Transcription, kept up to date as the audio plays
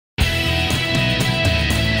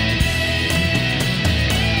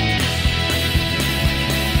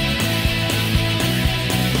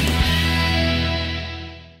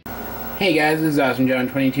Hey guys, this is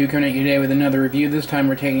AwesomeJohn22 coming at you today with another review. This time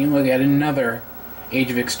we're taking a look at another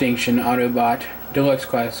Age of Extinction Autobot Deluxe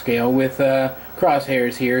class scale with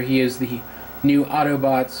Crosshairs here. He is the new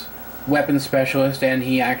Autobots weapons specialist, and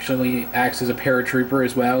he actually acts as a paratrooper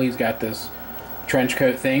as well. He's got this trench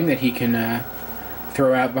coat thing that he can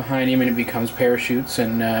throw out behind him and it becomes parachutes,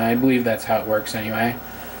 and I believe that's how it works anyway.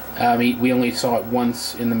 We only saw it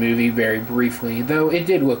once in the movie, very briefly, though it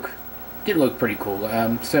did look pretty cool.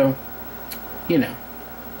 So, you know,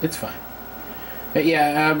 it's fine. But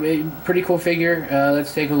yeah, pretty cool figure.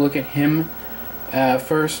 Let's take a look at him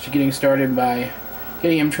first, getting started by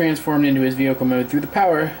getting him transformed into his vehicle mode through the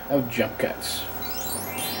power of jump cuts.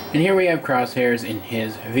 And here we have Crosshairs in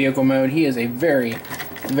his vehicle mode. He is a very,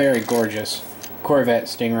 very gorgeous Corvette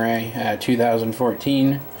Stingray,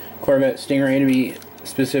 2014 Corvette Stingray to be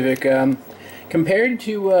specific. Compared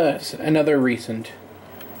to another recent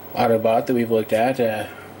Autobot that we've looked at,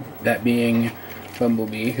 that being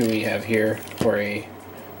Bumblebee, who we have here for a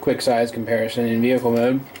quick size comparison in vehicle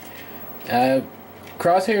mode.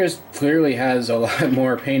 Crosshairs clearly has a lot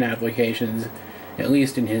more paint applications, at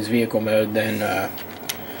least in his vehicle mode, than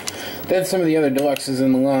some of the other Deluxes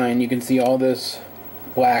in the line. You can see all this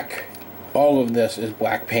black, all of this is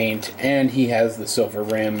black paint, and he has the silver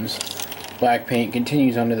rims. Black paint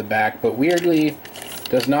continues onto the back, but weirdly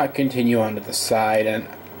does not continue onto the side and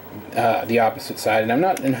the opposite side, and I'm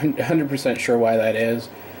not 100% sure why that is.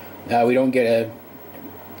 We don't get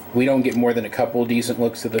more than a couple decent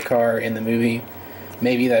looks of the car in the movie.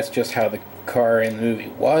 Maybe that's just how the car in the movie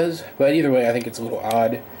was, but either way, I think it's a little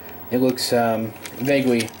odd. It looks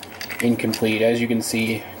vaguely incomplete. As you can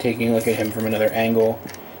see, taking a look at him from another angle,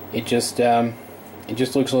 it just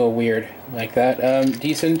looks a little weird like that.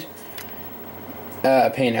 Decent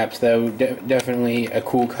paint apps though, definitely a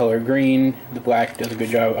cool color green. The black does a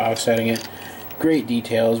good job of offsetting it. Great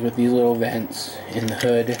details with these little vents in the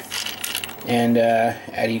hood and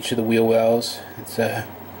at each of the wheel wells. It's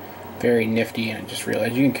very nifty, and I just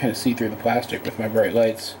realized you can kind of see through the plastic with my bright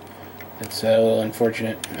lights. That's a little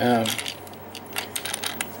unfortunate.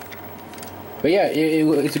 But yeah,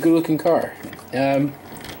 it's a good looking car.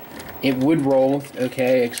 It would roll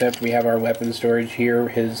okay, except we have our weapon storage here.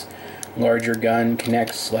 His larger gun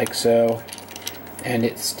connects like so, and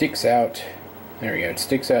it sticks out. There we go. It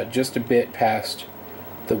sticks out just a bit past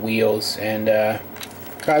the wheels and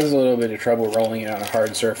causes a little bit of trouble rolling it on a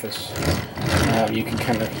hard surface. You can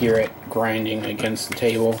kind of hear it grinding against the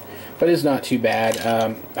table, but it's not too bad.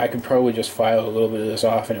 I could probably just file a little bit of this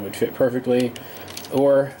off and it would fit perfectly,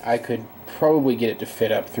 or I could probably get it to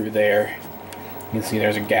fit up through there. You can see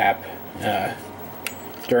there's a gap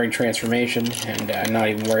during transformation, and not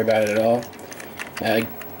even worry about it at all.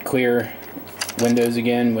 Clear windows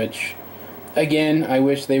again, which, again, I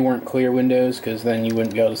wish they weren't clear windows, because then you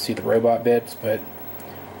wouldn't be able to see the robot bits, but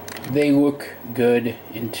they look good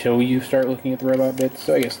until you start looking at the robot bits,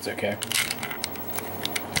 so I guess it's okay.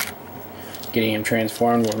 Getting him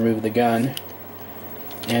transformed, we'll remove the gun.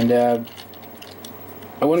 And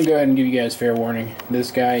I want to go ahead and give you guys fair warning. This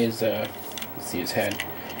guy is, let's see his head.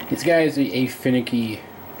 This guy is a finicky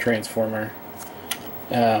transformer.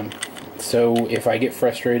 So if I get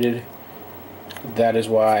frustrated, that is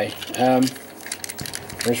why.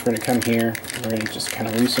 First we're going to come here. We're going to just kind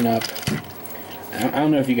of loosen up. I don't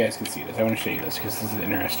know if you guys can see this. I want to show you this because this is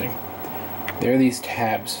interesting. There are these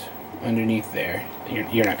tabs underneath there.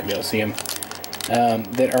 You're not going to be able to see them.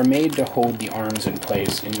 That are made to hold the arms in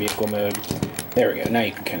place in vehicle mode. There we go. Now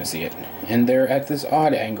you can kind of see it. And they're at this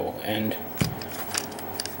odd angle. And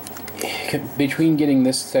between getting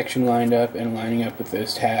this section lined up and lining up with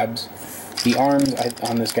those tabs, the arms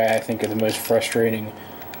on this guy I think are the most frustrating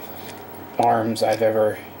arms I've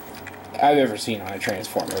ever seen on a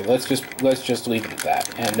transformer. Let's just leave it at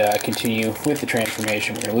that and continue with the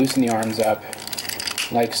transformation. We're going to loosen the arms up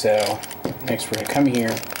like so. Next we're going to come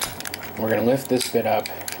here, we're going to lift this bit up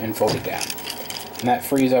and fold it down, and that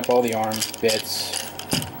frees up all the arm bits.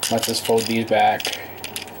 Lets us fold these back,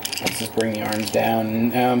 lets us bring the arms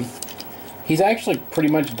down. He's actually pretty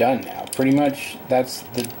much done now. Pretty much that's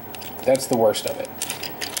the worst of it.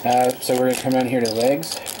 So we're going to come down here to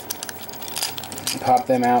legs, pop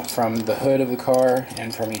them out from the hood of the car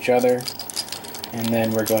and from each other, and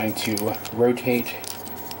then we're going to rotate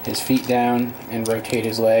his feet down and rotate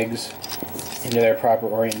his legs into their proper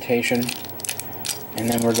orientation, and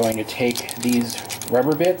then we're going to take these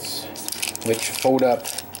rubber bits, which fold up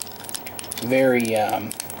very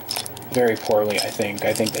very poorly. I think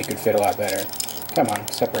they could fit a lot better. Come on,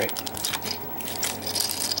 separate.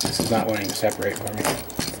 This is not wanting to separate for me.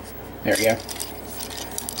 There we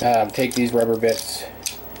go. Take these rubber bits,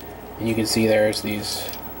 and you can see there's these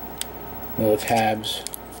little tabs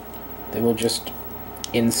that will just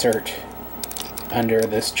insert under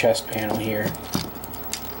this chest panel here.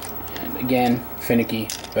 And again, finicky,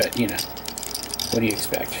 but you know, what do you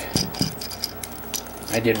expect?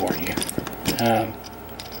 I did warn you.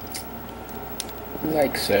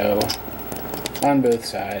 Like so, on both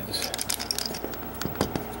sides.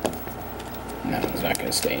 No, it's not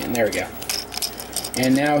going to stay in. There we go.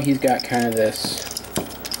 And now he's got kind of this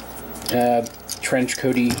trench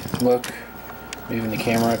coaty look. Moving the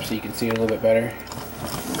camera up so you can see it a little bit better.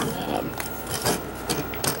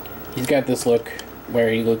 He's got this look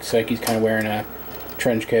where he looks like he's kind of wearing a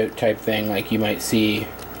trench coat type thing, like you might see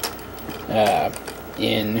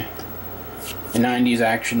in a 90s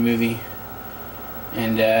action movie.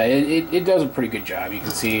 And it does a pretty good job. You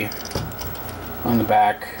can see on the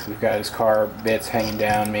back we've got his car bits hanging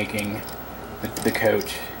down making the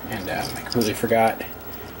coat. And I completely forgot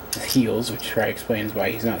his heels, which probably explains why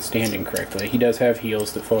he's not standing correctly. He does have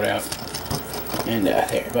heels that fold out. And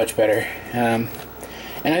there, much better. And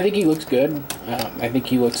I think he looks good. I think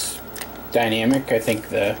he looks dynamic. I think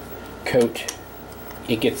the coat,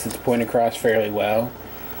 it gets its point across fairly well.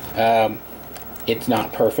 It's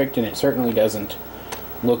not perfect, and it certainly doesn't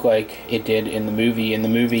look like it did in the movie. In the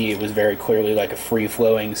movie, it was very clearly like a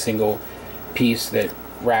free-flowing single piece that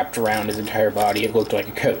wrapped around his entire body. It looked like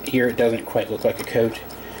a coat. Here, it doesn't quite look like a coat.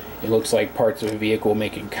 It looks like parts of a vehicle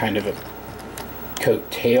making kind of a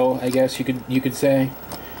coat tail, I guess you could say.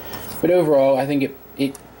 But overall, I think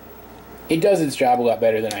it does its job a lot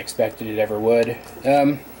better than I expected it ever would.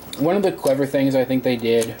 One of the clever things I think they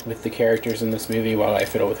did with the characters in this movie, while I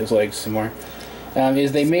fiddle with his legs some more,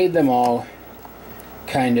 is they made them all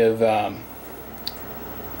kind of, I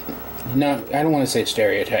don't want to say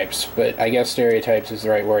stereotypes, but I guess stereotypes is the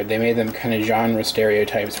right word. They made them kind of genre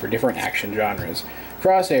stereotypes for different action genres.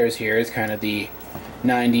 Crosshairs here is kind of the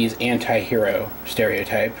 90s anti-hero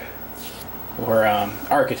stereotype, or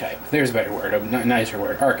archetype. There's a better word, a nicer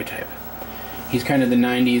word, archetype. He's kind of the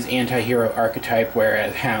 90s anti-hero archetype,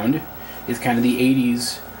 whereas Hound is kind of the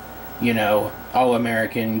 80s, you know,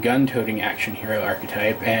 all-American gun-toting action hero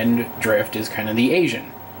archetype, and Drift is kind of the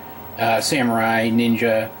Asian samurai,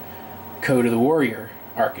 ninja, code of the warrior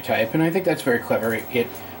archetype, and I think that's very clever. It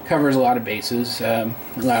covers a lot of bases,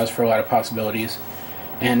 allows for a lot of possibilities,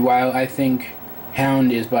 and while I think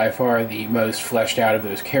Hound is by far the most fleshed out of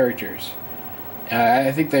those characters,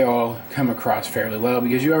 I think they all come across fairly well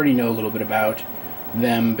because you already know a little bit about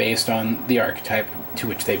them based on the archetype to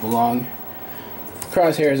which they belong.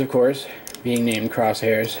 Crosshairs, of course, being named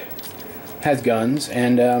Crosshairs, has guns,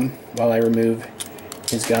 and while I remove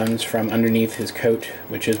his guns from underneath his coat,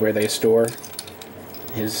 which is where they store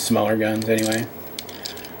his smaller guns anyway,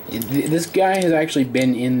 this guy has actually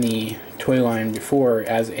been in the toy line before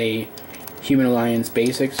as a Human Alliance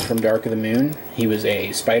Basics from Dark of the Moon. He was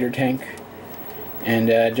a spider tank. And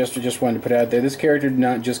just wanted to put it out there, this character did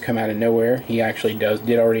not just come out of nowhere. He actually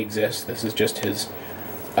did already exist. This is just his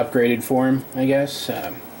upgraded form, I guess.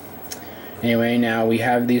 Anyway, now we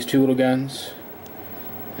have these two little guns.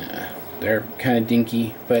 They're kind of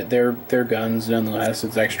dinky, but they're guns nonetheless.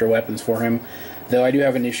 It's extra weapons for him. Though I do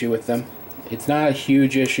have an issue with them. It's not a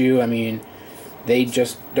huge issue. I mean, they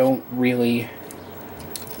just don't really...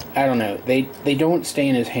 I don't know. They don't stay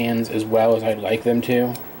in his hands as well as I'd like them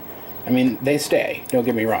to. I mean, they stay, don't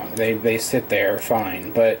get me wrong. They sit there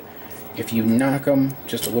fine, but if you knock them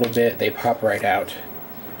just a little bit, they pop right out.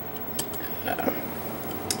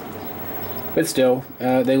 But still,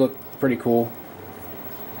 they look pretty cool.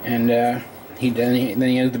 And then he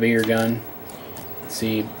has the bigger gun. Let's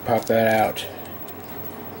see, pop that out.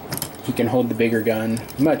 He can hold the bigger gun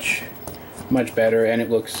much better, and it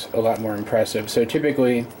looks a lot more impressive. So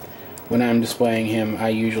typically, when I'm displaying him, I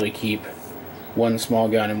usually keep one small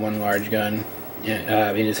gun and one large gun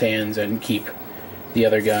in his hands and keep the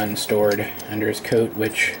other gun stored under his coat,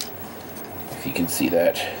 which, if you can see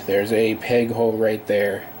that, there's a peg hole right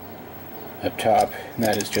there up top, and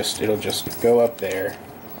that is just, it'll just go up there,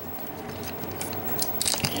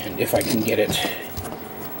 and if I can get it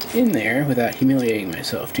in there without humiliating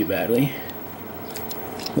myself too badly,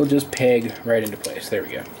 we'll just peg right into place. There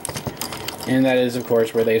we go. And that is, of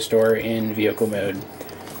course, where they store in vehicle mode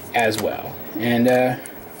as well. And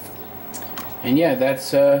yeah,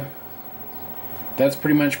 that's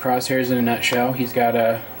pretty much Crosshairs in a nutshell. He's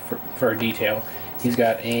got for detail, he's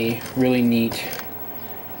got a really neat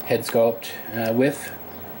head sculpt with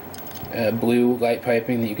blue light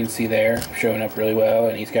piping that you can see there showing up really well,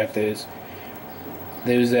 and he's got those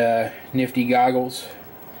nifty goggles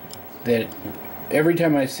that every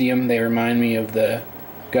time I see them they remind me of the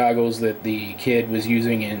goggles that the kid was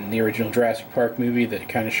using in the original Jurassic Park movie that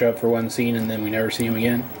kind of show up for one scene and then we never see him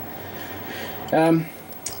again.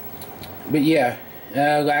 But yeah,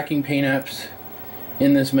 lacking paint ups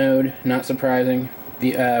in this mode, not surprising.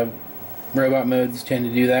 The robot modes tend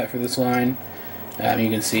to do that for this line. You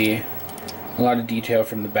can see a lot of detail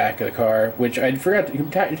from the back of the car, which I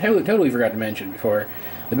totally forgot to mention before.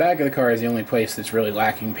 The back of the car is the only place that's really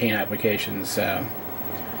lacking paint applications.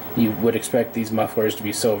 You would expect these mufflers to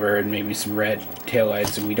be silver and maybe some red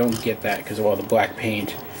taillights, and we don't get that because of all the black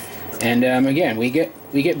paint. And again, we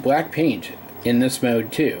get black paint in this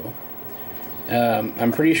mode too.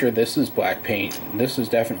 I'm pretty sure this is black paint. This is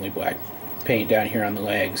definitely black paint down here on the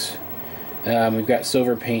legs. We've got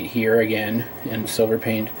silver paint here again, and silver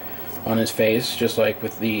paint on his face, just like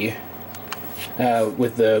with the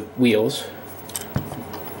wheels.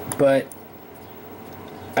 But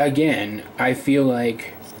again, I feel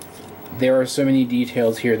like there are so many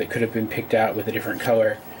details here that could have been picked out with a different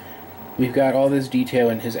color. We've got all this detail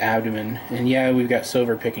in his abdomen, and yeah, we've got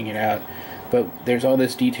silver picking it out, but there's all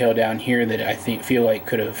this detail down here that I feel like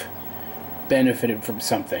could have benefited from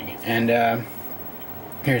something. And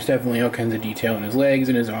there's definitely all kinds of detail in his legs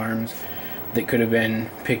and his arms that could have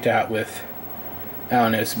been picked out with, I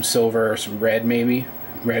don't know, some silver or some red maybe.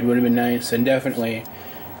 Red would have been nice, and definitely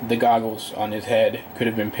the goggles on his head could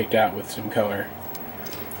have been picked out with some color.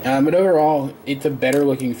 But overall, it's a better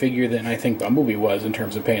looking figure than I think Bumblebee was in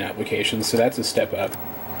terms of paint applications, so that's a step up.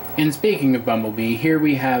 And speaking of Bumblebee, here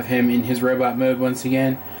we have him in his robot mode once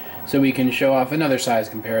again, so we can show off another size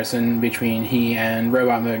comparison between he and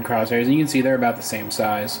robot mode Crosshairs, and you can see they're about the same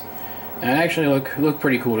size. And actually look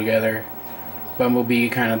pretty cool together. Bumblebee,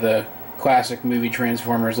 kind of the classic movie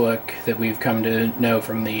Transformers look that we've come to know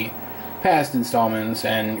from the past installments,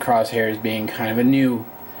 and Crosshairs being kind of a new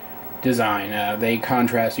design. They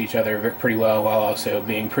contrast each other pretty well while also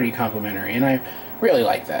being pretty complementary, and I really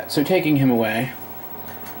like that. So taking him away,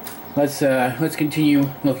 let's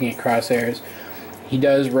continue looking at Crosshairs. He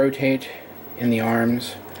does rotate in the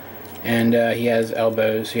arms, and he has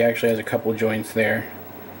elbows. He actually has a couple joints there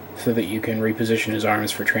so that you can reposition his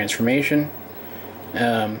arms for transformation.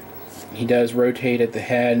 He does rotate at the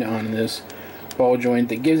head on this ball joint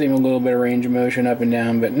that gives him a little bit of range of motion up and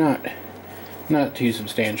down, but not too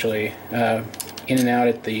substantially. In and out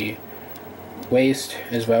at the waist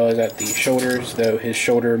as well as at the shoulders, though his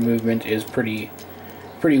shoulder movement is pretty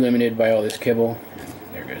limited by all this kibble.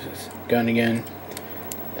 There goes his gun again.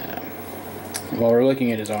 While we're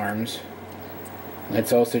looking at his arms,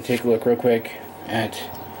 let's also take a look real quick at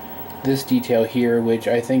this detail here, which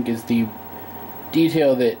I think is the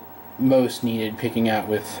detail that most needed picking out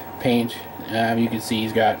with paint. You can see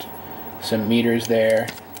he's got some meters there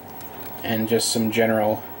and just some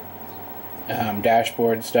general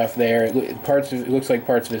dashboard stuff there. It looks like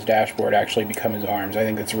parts of his dashboard actually become his arms. I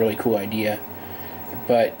think that's a really cool idea,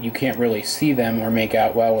 but you can't really see them or make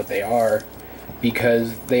out well what they are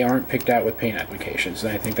because they aren't picked out with paint applications,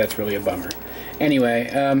 and I think that's really a bummer. Anyway,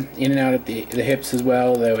 in and out at the hips as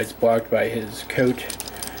well, though it's blocked by his coat,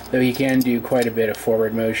 though he can do quite a bit of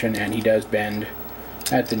forward motion, and he does bend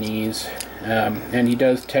at the knees, and he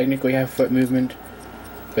does technically have foot movement,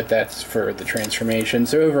 but that's for the transformation.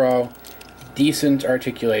 So overall, decent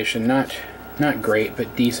articulation, not great,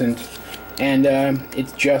 but decent, and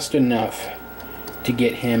it's just enough to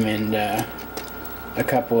get him in a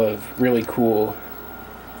couple of really cool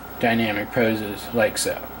dynamic poses like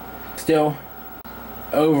so. Still,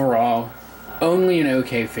 overall, only an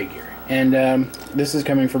okay figure. And this is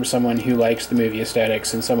coming from someone who likes the movie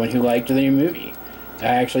aesthetics and someone who liked the new movie. I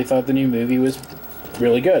actually thought the new movie was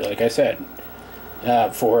really good, like I said,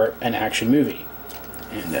 for an action movie.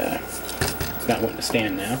 And it's not one to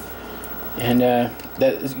stand now. And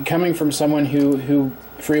that is coming from someone who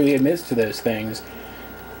freely admits to those things.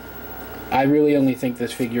 I really only think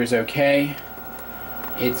this figure is okay.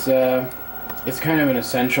 It's kind of an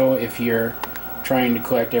essential if you're trying to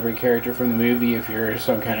collect every character from the movie, if you're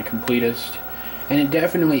some kind of completist. And it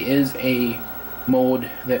definitely is a mold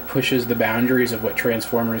that pushes the boundaries of what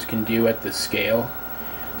Transformers can do at this scale.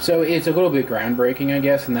 So it's a little bit groundbreaking, I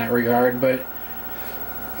guess, in that regard, but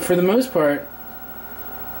for the most part,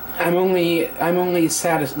 I'm only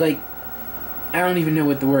satisfied. Like, I don't even know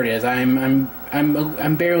what the word is.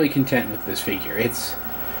 I'm barely content with this figure.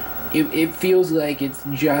 It feels like it's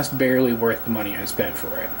just barely worth the money I spent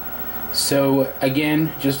for it. So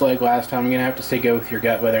again, just like last time, I'm gonna have to say go with your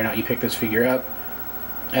gut whether or not you pick this figure up.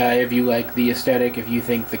 If you like the aesthetic, if you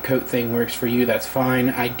think the coat thing works for you, that's fine.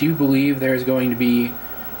 I do believe there's going to be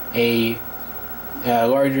a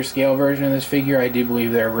larger scale version of this figure. I do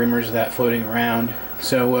believe there are rumors of that floating around.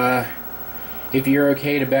 So if you're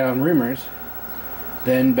okay to bet on rumors,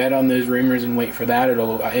 then bet on those rumors and wait for that.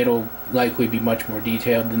 It'll likely be much more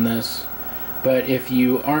detailed than this. But if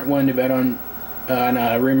you aren't one to bet on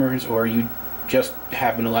rumors, or you just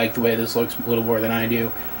happen to like the way this looks a little more than I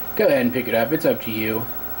do, go ahead and pick it up. It's up to you.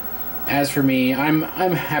 As for me, I'm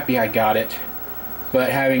happy I got it, but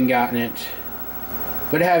having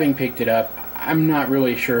picked it up, I'm not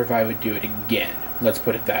really sure if I would do it again. Let's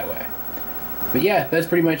put it that way. But yeah, that's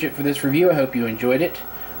pretty much it for this review. I hope you enjoyed it.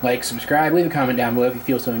 Like, subscribe, leave a comment down below if you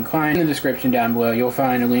feel so inclined. In the description down below, you'll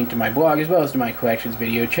find a link to my blog as well as to my collections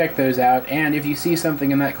video. Check those out, and if you see something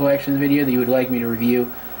in that collections video that you would like me to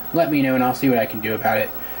review, let me know and I'll see what I can do about it.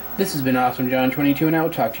 This has been Awesome John 22, and I will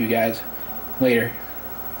talk to you guys later.